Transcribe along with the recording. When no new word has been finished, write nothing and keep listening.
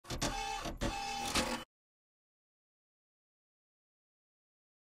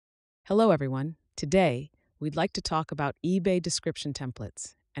Hello, everyone. Today, we'd like to talk about eBay description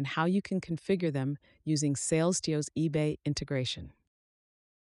templates and how you can configure them using Salestio's eBay integration.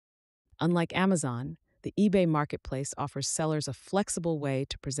 Unlike Amazon, the eBay marketplace offers sellers a flexible way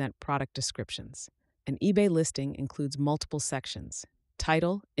to present product descriptions. An eBay listing includes multiple sections: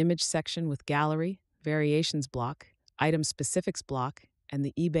 title, image section with gallery, variations block, item specifics block, and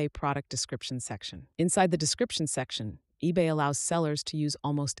the eBay product description section. Inside the description section, eBay allows sellers to use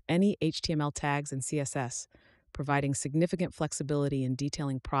almost any HTML tags and CSS, providing significant flexibility in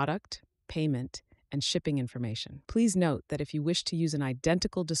detailing product, payment, and shipping information. Please note that if you wish to use an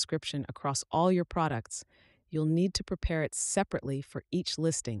identical description across all your products, you'll need to prepare it separately for each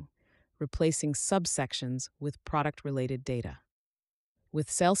listing, replacing subsections with product-related data. With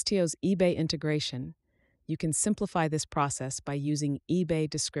Salestio's eBay integration, you can simplify this process by using eBay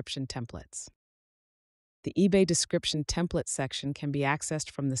description templates. The eBay description template section can be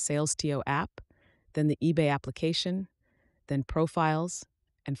accessed from the Salestio app, then the eBay application, then Profiles,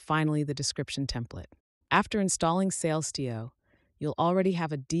 and finally the description template. After installing Salestio, you'll already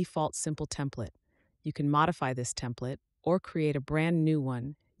have a default simple template. You can modify this template or create a brand new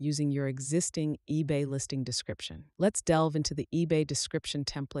one using your existing eBay listing description. Let's delve into the eBay description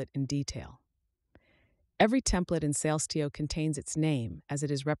template in detail. Every template in Salestio contains its name as it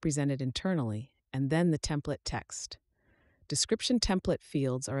is represented internally, and then the template text. Description template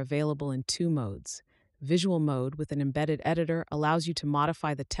fields are available in two modes. Visual mode with an embedded editor allows you to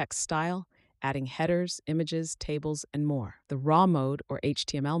modify the text style, adding headers, images, tables, and more. The raw mode or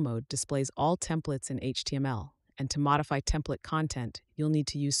HTML mode displays all templates in HTML, and to modify template content, you'll need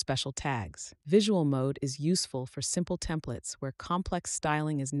to use special tags. Visual mode is useful for simple templates where complex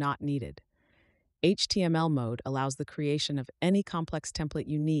styling is not needed. HTML mode allows the creation of any complex template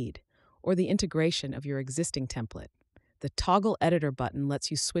you need, or the integration of your existing template. The toggle editor button lets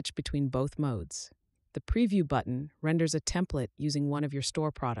you switch between both modes. The preview button renders a template using one of your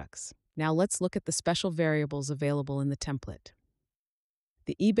store products. Now let's look at the special variables available in the template.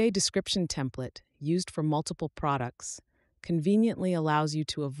 The eBay description template, used for multiple products, conveniently allows you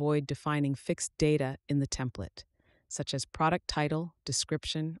to avoid defining fixed data in the template, such as product title,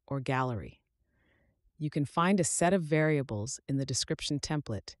 description, or gallery. You can find a set of variables in the description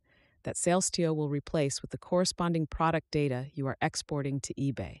template that Salestio will replace with the corresponding product data you are exporting to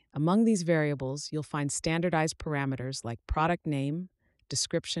eBay. Among these variables, you'll find standardized parameters like product name,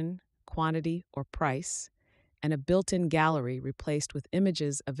 description, quantity, or price, and a built-in gallery replaced with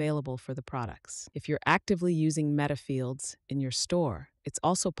images available for the products. If you're actively using meta fields in your store, it's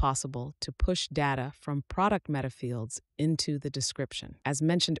also possible to push data from product meta fields into the description. As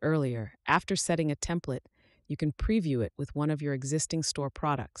mentioned earlier, after setting a template, you can preview it with one of your existing store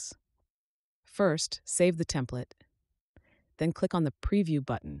products. First, save the template, then click on the Preview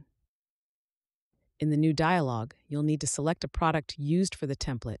button. In the new dialog, you'll need to select a product used for the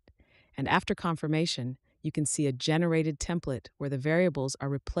template, and after confirmation, you can see a generated template where the variables are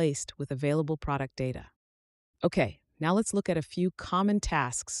replaced with available product data. Okay, now let's look at a few common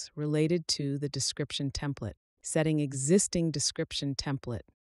tasks related to the description template. Setting existing description template.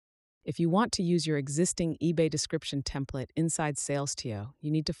 If you want to use your existing eBay description template inside Salestio,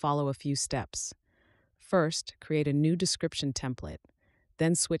 you need to follow a few steps. First, create a new description template,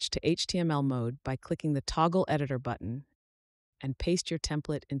 then switch to HTML mode by clicking the Toggle Editor button and paste your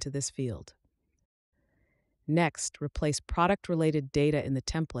template into this field. Next, replace product-related data in the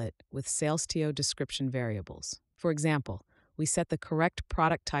template with Salestio description variables. For example, we set the correct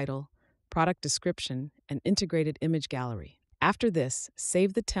product title, product description, and integrated image gallery. After this,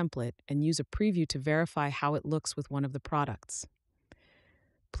 save the template and use a preview to verify how it looks with one of the products.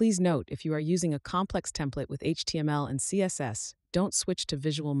 Please note, if you are using a complex template with HTML and CSS, don't switch to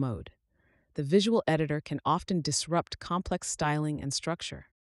visual mode. The visual editor can often disrupt complex styling and structure.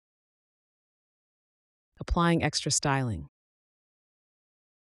 Applying extra styling.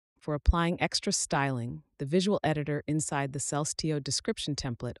 For applying extra styling, the visual editor inside the Salestio description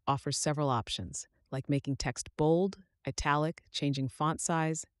template offers several options, like making text bold, italic, changing font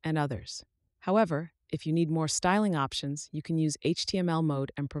size, and others. However, if you need more styling options, you can use HTML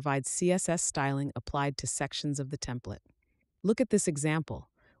mode and provide CSS styling applied to sections of the template. Look at this example,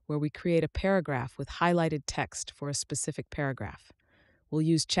 where we create a paragraph with highlighted text for a specific paragraph. We'll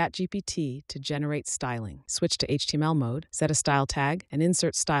use ChatGPT to generate styling. Switch to HTML mode, set a style tag, and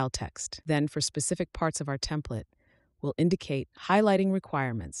insert style text. Then, for specific parts of our template, we'll indicate highlighting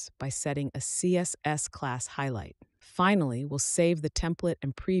requirements by setting a CSS class highlight. Finally, we'll save the template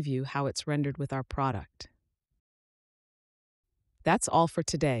and preview how it's rendered with our product. That's all for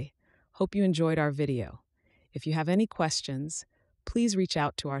today. Hope you enjoyed our video. If you have any questions, please reach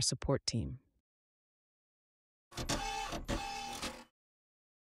out to our support team.